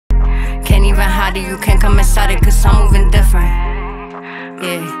how do you can't come inside it, cause I'm moving different.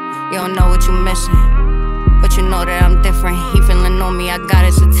 Yeah, you don't know what you missing, but you know that I'm different. He feeling on me, I got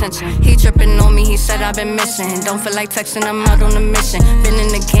his attention. He tripping on me, he said I've been missing. Don't feel like texting, I'm out on a mission. Been in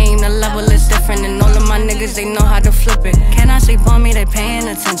the game, the level is different, and all of my niggas, they know how to flip it. Can I sleep on me, they paying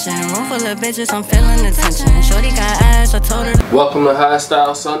attention. Room full of bitches, I'm feeling attention. Shorty got ass, I told her. Welcome to High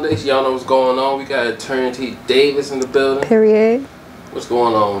Style Sundays. Y'all know what's going on. We got Eternity Davis in the building. Period. What's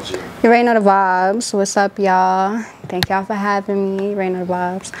going on with you? You already know the vibes. What's up, y'all? Thank y'all for having me. You already know the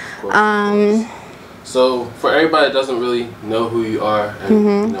vibes. Of course. So for everybody that doesn't really know who you are and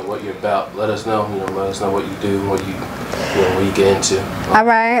you know what you're about, let us know. Let us know what you do, what you get into. All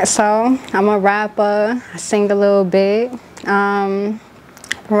right. So I'm a rapper. I sing a little bit. Been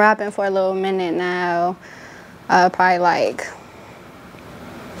rapping for a little minute now. Probably like,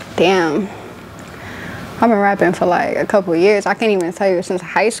 damn. I've been rapping for like a couple of years. I can't even tell you, since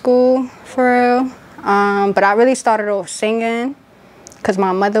high school, for real. But I really started off singing because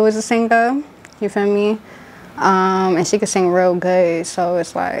my mother was a singer. You feel me? And she could sing real good. So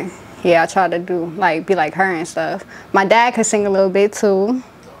it's like, yeah, I try to do like be like her and stuff. My dad could sing a little bit too.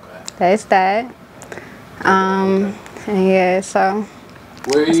 Okay. That's that. And yeah, so.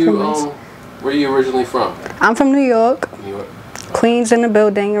 Where are you originally from? I'm from New York. New York. Queens in the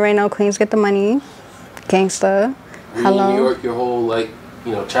building. You already know Queens get the money. Gangsta. Hello. In New York your whole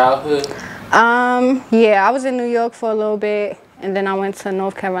childhood? Yeah, I was in New York for a little bit, and then I went to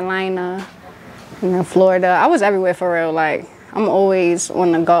North Carolina and then Florida. I was everywhere for real. Like, I'm always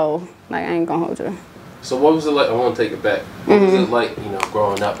on the go. Like, I ain't gonna hold you. So what was it like? I want to take it back. What was it like,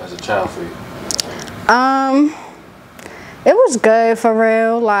 growing up as a child for you? It was good for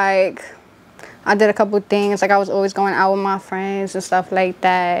real. Like, I did a couple things. Like, I was always going out with my friends and stuff like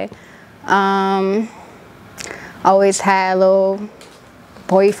that. I always had a little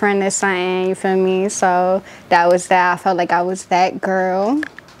boyfriend or something, you feel me? So that was that. I felt like I was that girl.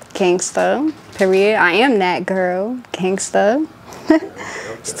 Gangsta, period. I am that girl. Gangsta.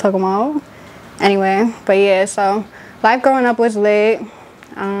 Just talking about. Anyway, but yeah, so life growing up was lit.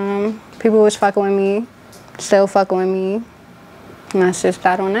 People was fucking with me, still fucking with me. And that's just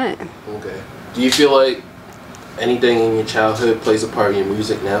that on that. Okay. Do you feel like anything in your childhood plays a part in your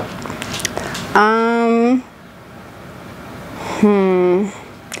music now?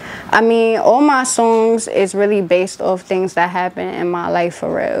 I mean, all my songs is really based off things that happen in my life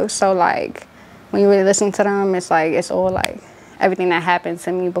for real. So like, when you really listen to them, it's like, it's all like everything that happened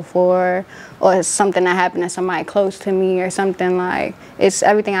to me before, or it's something that happened to somebody close to me, or something like, it's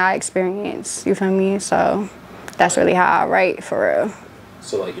everything I experienced, you feel me? So that's really how I write for real.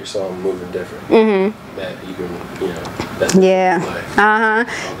 So like your song Moving Different, that you can, that's yeah.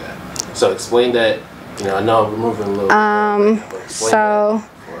 Okay. So explain that. I know we're moving a little bit, so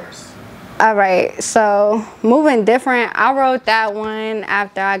all right, so Moving Different, I wrote that one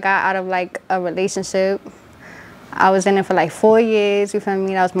after I got out of like a relationship. I was in it for like 4 years, you feel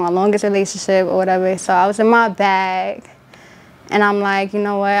me? That was my longest relationship or whatever. So I was in my bag, and I'm like, you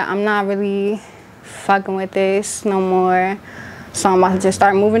know what, I'm not really fucking with this no more. So I'm about to just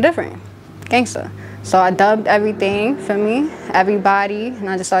start moving different. Gangsta. So I dubbed everything for me, everybody, and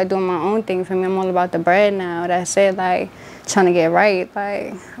I just started doing my own thing for me. I'm all about the bread now. That's it, like, trying to get right.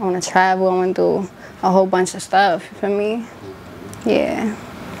 Like, I want to travel, I want to do a whole bunch of stuff for me. Yeah.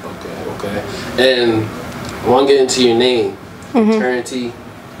 Okay. And I want to get into your name, Eternity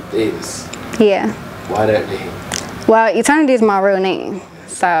Davis. Yeah. Why that name? Well, Eternity is my real name,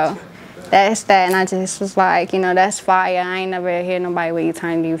 so that's that, and I just was like, that's fire. I ain't never hear nobody with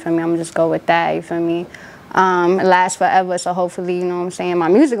Eternity, you feel me? I'm just go with that, you feel me? It lasts forever, so hopefully, you know what I'm saying? My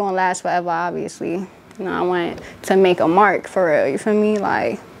music gonna last forever, obviously. I want to make a mark for real, you feel me?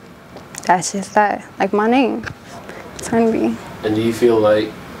 Like, that's just that, like my name, Eternity. And do you feel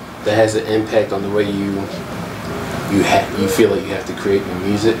like that has an impact on the way you feel like you have to create your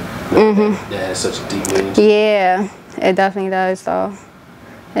music? That has such a deep meaning? Yeah, it definitely does, though.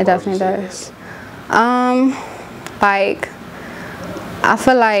 It definitely does. Like, I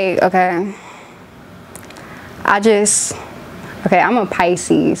feel like, okay, I'm a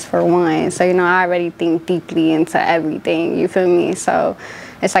Pisces for one, so I already think deeply into everything, you feel me? So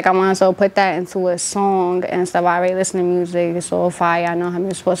it's like I might as well put that into a song and stuff. I already listen to music, it's all fire, I know how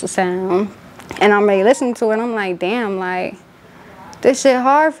it's supposed to sound, and I'm already listening to it, I'm like, damn, like, this shit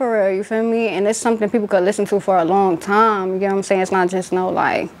hard for real, you feel me? And it's something people could listen to for a long time, you get what I'm saying? It's not just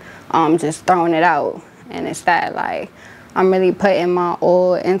just throwing it out, and it's that, like, I'm really putting my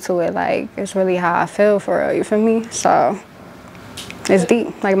all into it, like, it's really how I feel for real, you feel me? So It's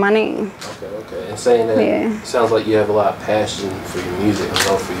deep, like my name. Okay. And saying that, it sounds like you have a lot of passion for your music, and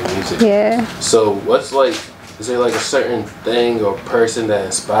love for your music. Yeah. So what's like, is there like a certain thing or person that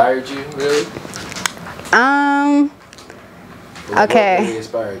inspired you, really? Okay. What really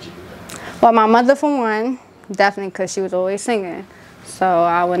inspired you? Well, my mother for one, definitely, because she was always singing. So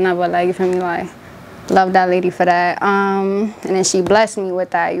I would never, like, you feel me, like, love that lady for that. And then she blessed me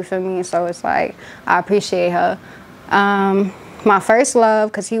with that, you feel me? So it's like, I appreciate her. My first love,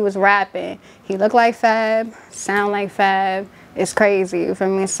 because he was rapping. He looked like Fab, sound like Fab. It's crazy, you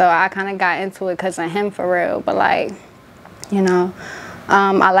feel me? So I kind of got into it because of him for real. But like, you know,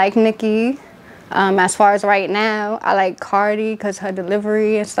 I like Nicki. As far as right now, I like Cardi because her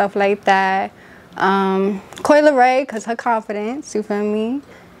delivery and stuff like that. Coi Leray because her confidence, you feel me?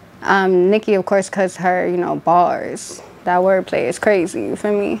 Nicki, of course, because her, you know, bars. That wordplay is crazy, you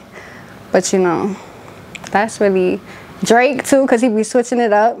feel me? But, you know, that's really... Drake, too, because he be switching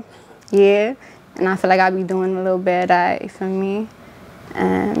it up. Yeah. And I feel like I be doing a little bit of that, you feel me?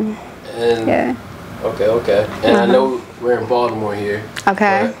 And yeah. Okay. And I know we're in Baltimore here.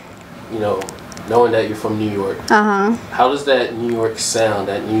 Okay. But, you know, knowing that you're from New York. How does that New York sound,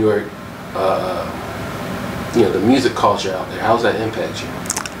 that New York, you know, the music culture out there, how does that impact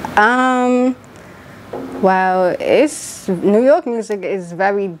you? Well, New York music is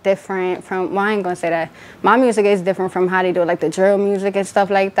very different from, well, I ain't gonna say that. My music is different from how they do like the drill music and stuff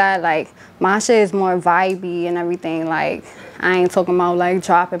like that. Like, my shit is more vibey and everything. Like, I ain't talking about like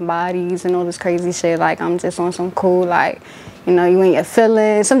dropping bodies and all this crazy shit. Like, I'm just on some cool, like, you know, you in your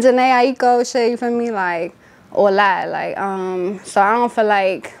feelings, some Janae Aiko shit, you feel me? Like, all that. Like, so I don't feel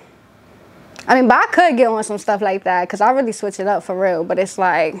like, I mean, but I could get on some stuff like that because I really switch it up for real. But it's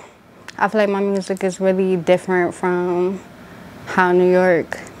like, I feel like my music is really different from how New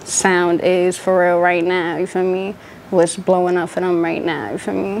York sound is for real right now, you feel me? What's blowing up for them right now, you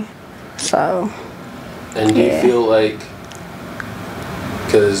feel me? So, and do you feel like,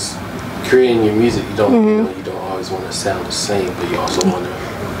 because creating your music, you don't, you know, you don't always want to sound the same, but you also want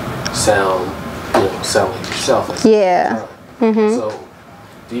to sound, you know, sound like yourself. At the same time. So,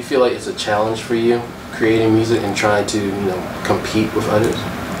 do you feel like it's a challenge for you creating music and trying to, you know, compete with others?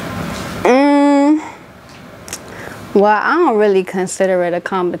 Well, I don't really consider it a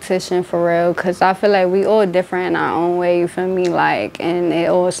competition for real, because I feel like we all different in our own way, you feel me? Like, and it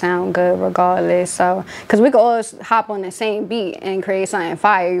all sound good regardless. So, because we could all hop on the same beat and create something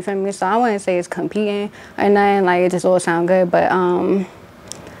fire, you feel me? So I wouldn't say it's competing or nothing, like it just all sound good. But I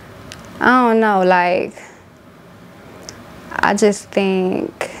don't know, like, I just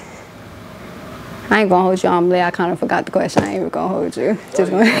think, I ain't gonna hold you on, I kind of forgot the question. I ain't even gonna hold you.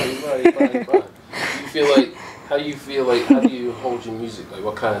 Just You feel like, how do you hold your music? Like,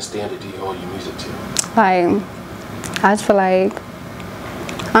 what kind of standard do you hold your music to? Like, I just feel like,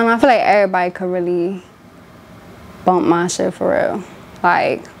 I don't know, I feel like everybody could really bump my shit for real.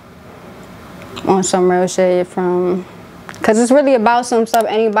 Like, on some real shit from, because it's really about some stuff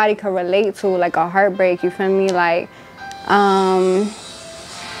anybody could relate to, like a heartbreak, you feel me? Like, I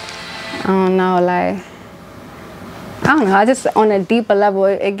don't know, like, I don't know, I just, on a deeper level,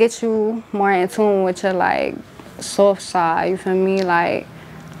 it gets you more in tune with your, like, soft side, you feel me? Like,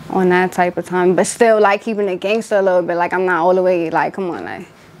 on that type of time, but still, like, keeping it gangster a little bit, like, I'm not all the way, like, come on, like,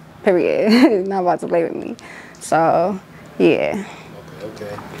 period. Not about to play with me. So, yeah.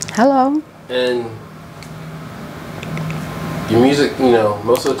 Okay. Hello. And your music, you know,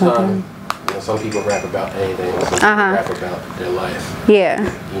 most of the time, you know, some people rap about anything, some people rap about their life. Yeah.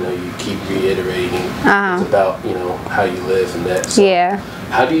 You know, you keep reiterating it's about, you know, how you live and that. So yeah.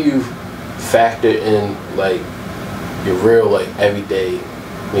 How do you factor in, like, your real, like, everyday,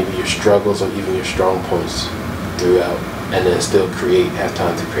 maybe your struggles or even your strong points throughout, and then still have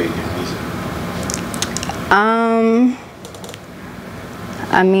time to create your music?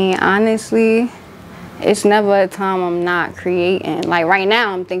 I mean, honestly, it's never a time I'm not creating. Like, right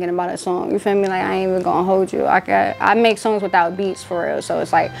now, I'm thinking about a song. You feel me? Like, I ain't even gonna hold you. I make songs without beats for real. So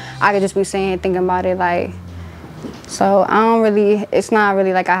it's like, I could just be thinking about it, like, so I don't really, it's not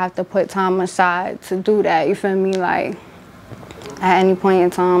really like I have to put time aside to do that. You feel me? Like, at any point in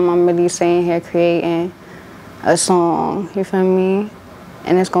time, I'm really sitting here creating a song. You feel me?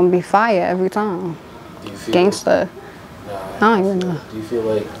 And it's gonna be fire every time. Do you feel gangsta? I don't even know. Do you feel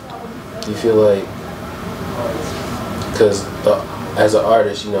like, because as an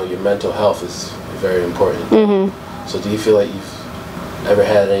artist, you know, your mental health is very important. So do you feel like you've ever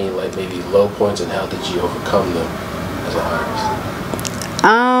had any, like, maybe low points, and how did you overcome them as an artist?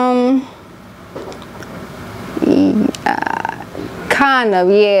 Kind of,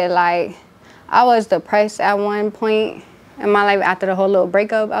 yeah. Like, I was depressed at one point in my life after the whole little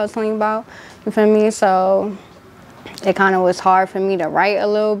breakup I was telling you about. You feel me? So it kind of was hard for me to write a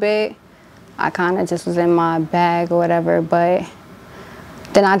little bit. I kind of just was in my bag or whatever, but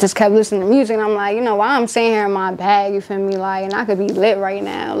then I just kept listening to music, and I'm like, you know, while I'm sitting here in my bag, you feel me, like, and I could be lit right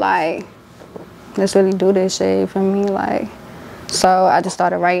now, like, let's really do this shit, you feel me, like, so I just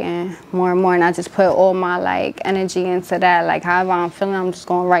started writing more and more, and I just put all my, like, energy into that, like, however I'm feeling, I'm just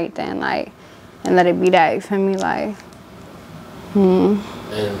gonna write then, like, and let it be that, you feel me, like, And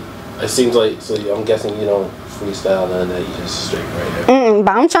it seems like, so I'm guessing you don't freestyle none of that, you just straight right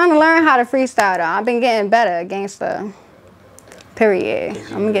But I'm trying to learn how to freestyle, though. I've been getting better gangsta. Period.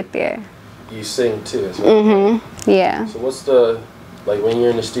 I'm gonna get there. You sing too as well. Yeah. So what's the, like when you're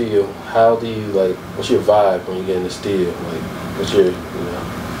in the studio, how do you like, what's your vibe when you get in the studio? Like what's your, you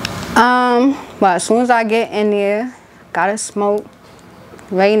know? Well, as soon as I get in there, gotta smoke.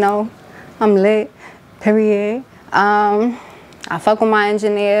 Ray know I'm lit. Period. I fuck with my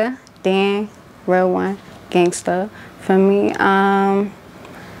engineer, Dan, real one, gangsta for me.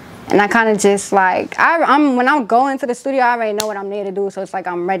 And I kind of just like, when I go into the studio, I already know what I'm there to do. So it's like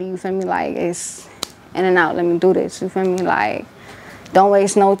I'm ready, you feel me? Like it's in and out, let me do this, you feel me? Like don't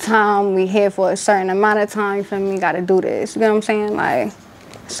waste no time. We here for a certain amount of time, you feel me? Gotta do this, you know what I'm saying? Like,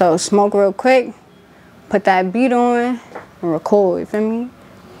 so smoke real quick, put that beat on, and record, you feel me?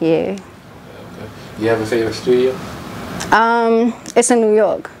 Yeah. Okay. You have a favorite studio? It's in New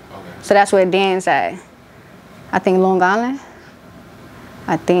York. Okay. So that's where Dan's at. I think Long Island.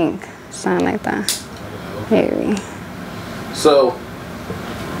 I think something like that. Maybe. So,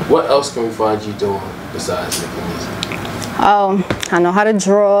 what else can we find you doing besides making music? I know how to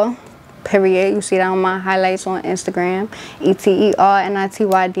draw. Period. You see that on my highlights on Instagram.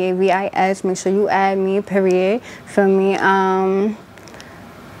 ETERNITYDAVIS. Make sure you add me. Period. Feel me? I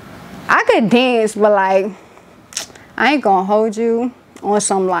could dance, but like I ain't gonna hold you on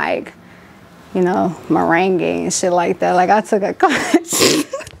some like, you know, merengue and shit like that. Like I took a class.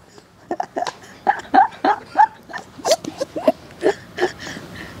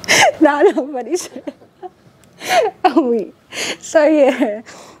 Nah, nobody said. I'm weak. So yeah,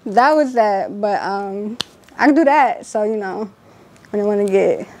 that was that. But I can do that. So you know, when I want to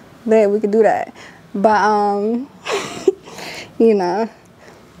get lit, we could do that. But you know,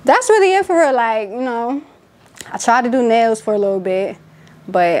 that's really it for real. Like you know, I tried to do nails for a little bit,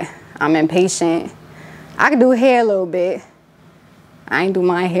 but I'm impatient. I can do hair a little bit. I ain't do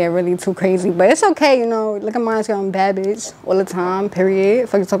my hair really too crazy, but it's okay, you know. Look at mine, I'm bad bitch all the time, period.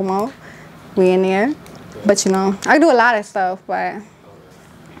 Fuck you talking about? We in there. But you know, I can do a lot of stuff, but.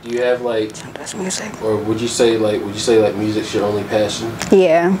 Do you have like, that's music. Or would you say like music's your only passion?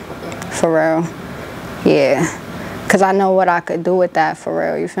 Yeah, for real. Yeah, cause I know what I could do with that for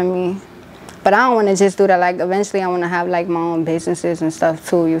real, you feel me? But I don't want to just do that. Like, eventually I want to have, like, my own businesses and stuff,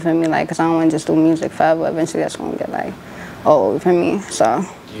 too, you feel me? Like, because I don't want to just do music forever. Eventually that's going to get, like, old, you feel me? So.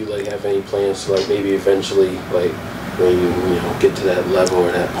 Do you, like, have any plans to, like, maybe eventually, like, when you know, get to that level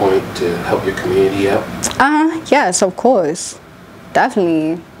or that point to help your community out? Yes, of course.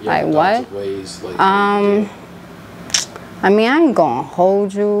 Definitely. Yeah, like, what? Ways, like, I mean, I ain't going to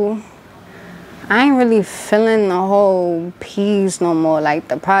hold you. I ain't really feeling the whole piece no more, like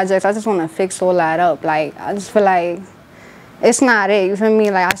the projects. I just want to fix all that up. Like, I just feel like it's not it, you feel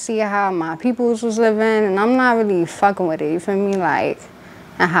me? Like, I see how my peoples was living, and I'm not really fucking with it, you feel me? Like,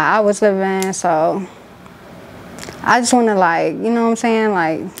 and how I was living, so I just want to, like, you know what I'm saying?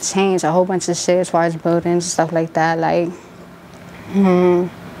 Like, change a whole bunch of shit as far as buildings and stuff like that. Like,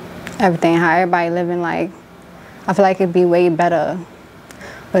 everything, how everybody living, like, I feel like it'd be way better.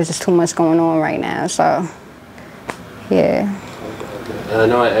 But it's just too much going on right now, so yeah. Okay. And I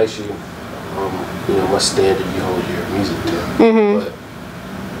know I asked you, you know, what standard you hold your music to, but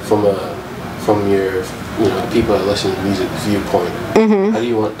from your, you know, people that listen to music viewpoint, how do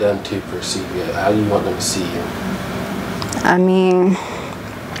you want them to perceive you? How do you want them to see you? I mean,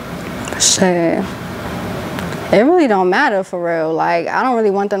 shit. It really don't matter for real. Like, I don't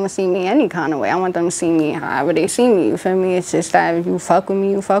really want them to see me any kind of way. I want them to see me however they see me, you feel me? It's just that if you fuck with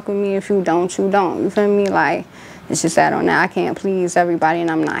me, you fuck with me. If you don't, you don't. You feel me? Like, it's just that on that I can't please everybody, and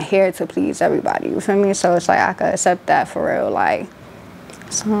I'm not here to please everybody. You feel me? So it's like I could accept that for real. Like,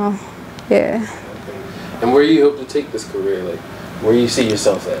 so, yeah. Okay. And where do you hope to take this career? Like, where do you see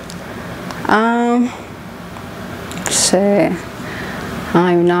yourself at? Shit. I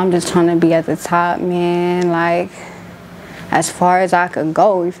don't even know, I'm just trying to be at the top, man. Like, as far as I could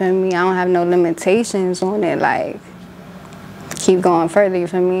go, you feel me? I don't have no limitations on it. Like, keep going further, you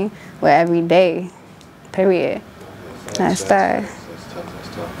feel me? With every day, period. That's that. That's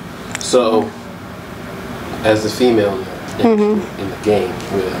tough. So, as a female, in the game,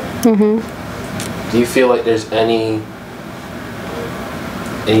 really. Do you feel like there's anything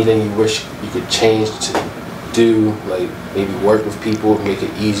you wish you could change to do, like maybe work with people, make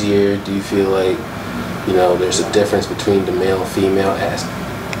it easier? Do you feel like, you know, there's a difference between the male and female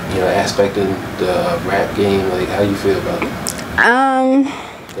aspect in the rap game? Like, how do you feel about it?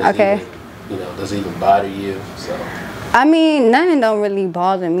 Okay. Does it even bother you? So. I mean, nothing don't really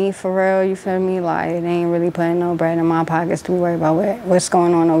bother me for real, you feel me? Like, it ain't really putting no bread in my pockets to worry about what's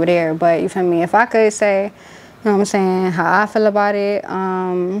going on over there. But, you feel me? If I could say, you know what I'm saying, how I feel about it,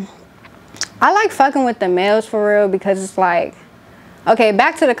 I like fucking with the males for real because it's like, okay,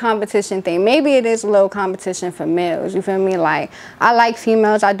 back to the competition thing. Maybe it is a little competition for males, you feel me? Like, I like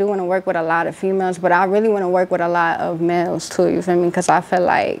females. I do want to work with a lot of females, but I really want to work with a lot of males too, you feel me? Because I feel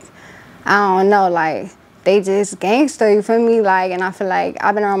like, I don't know, like, they just gangster, you feel me? Like, and I feel like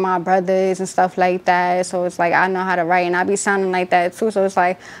I've been around my brothers and stuff like that, so it's like I know how to write, and I be sounding like that too, so it's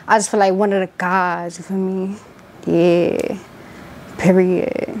like I just feel like one of the guys, you feel me? Yeah,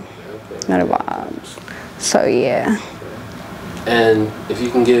 period. Not the vibes. So yeah. And if you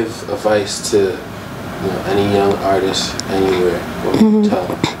can give advice to any young artist anywhere, what would you tell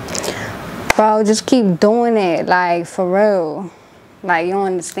them? Bro, just keep doing it, like, for real. Like, you don't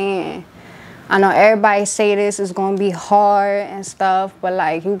understand. I know everybody say this is gonna be hard and stuff, but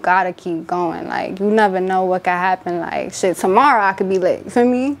like, you gotta keep going. Like, you never know what could happen. Like, shit, tomorrow I could be lit, you feel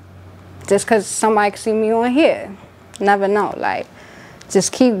me? Just cause somebody could see me on here. Never know. Like,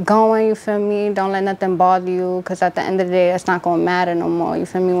 just keep going, you feel me? Don't let nothing bother you, cause at the end of the day, that's not gonna matter no more, you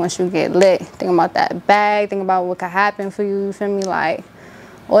feel me? Once you get lit, think about that bag, think about what could happen for you, you feel me? Like,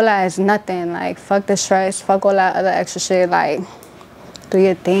 all that is nothing. Like, fuck the stress, fuck all that other extra shit. Like, do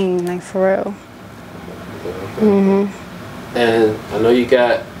your thing, like, for real. And I know you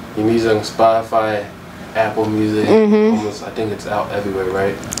got your music on Spotify, Apple Music, almost, I think it's out everywhere,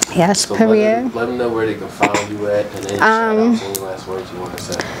 right? Yes, so period. Let them know where they can follow you at, and then shout out any last words you want to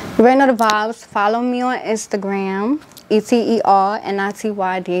say. You already know the vibes. Follow me on Instagram,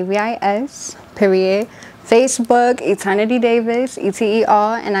 ETERNITYDAVIS, period. Facebook, Eternity Davis,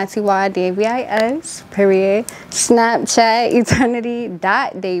 ETERNITYDAVIS, period. Snapchat,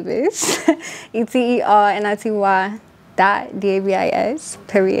 eternity.davis, ETERNITY.DAVIS,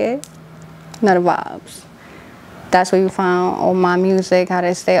 period. Know the vibes. That's where you found all my music, how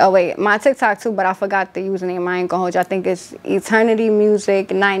to stay. Oh, wait, my TikTok too, but I forgot the username. I ain't gonna hold you. I think it's Eternity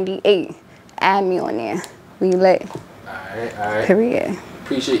Music 98. Add me on there. We lit. All right. Period.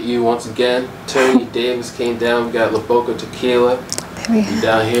 Appreciate you once again. Eternity Davis came down. We got La Boca Tequila. Period.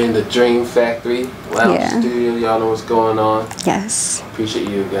 Down here in the Dream Factory Lounge Studio. Y'all know what's going on. Yes. Appreciate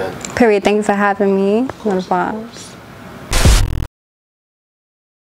you again. Period. Thank you for having me. Know the vibes.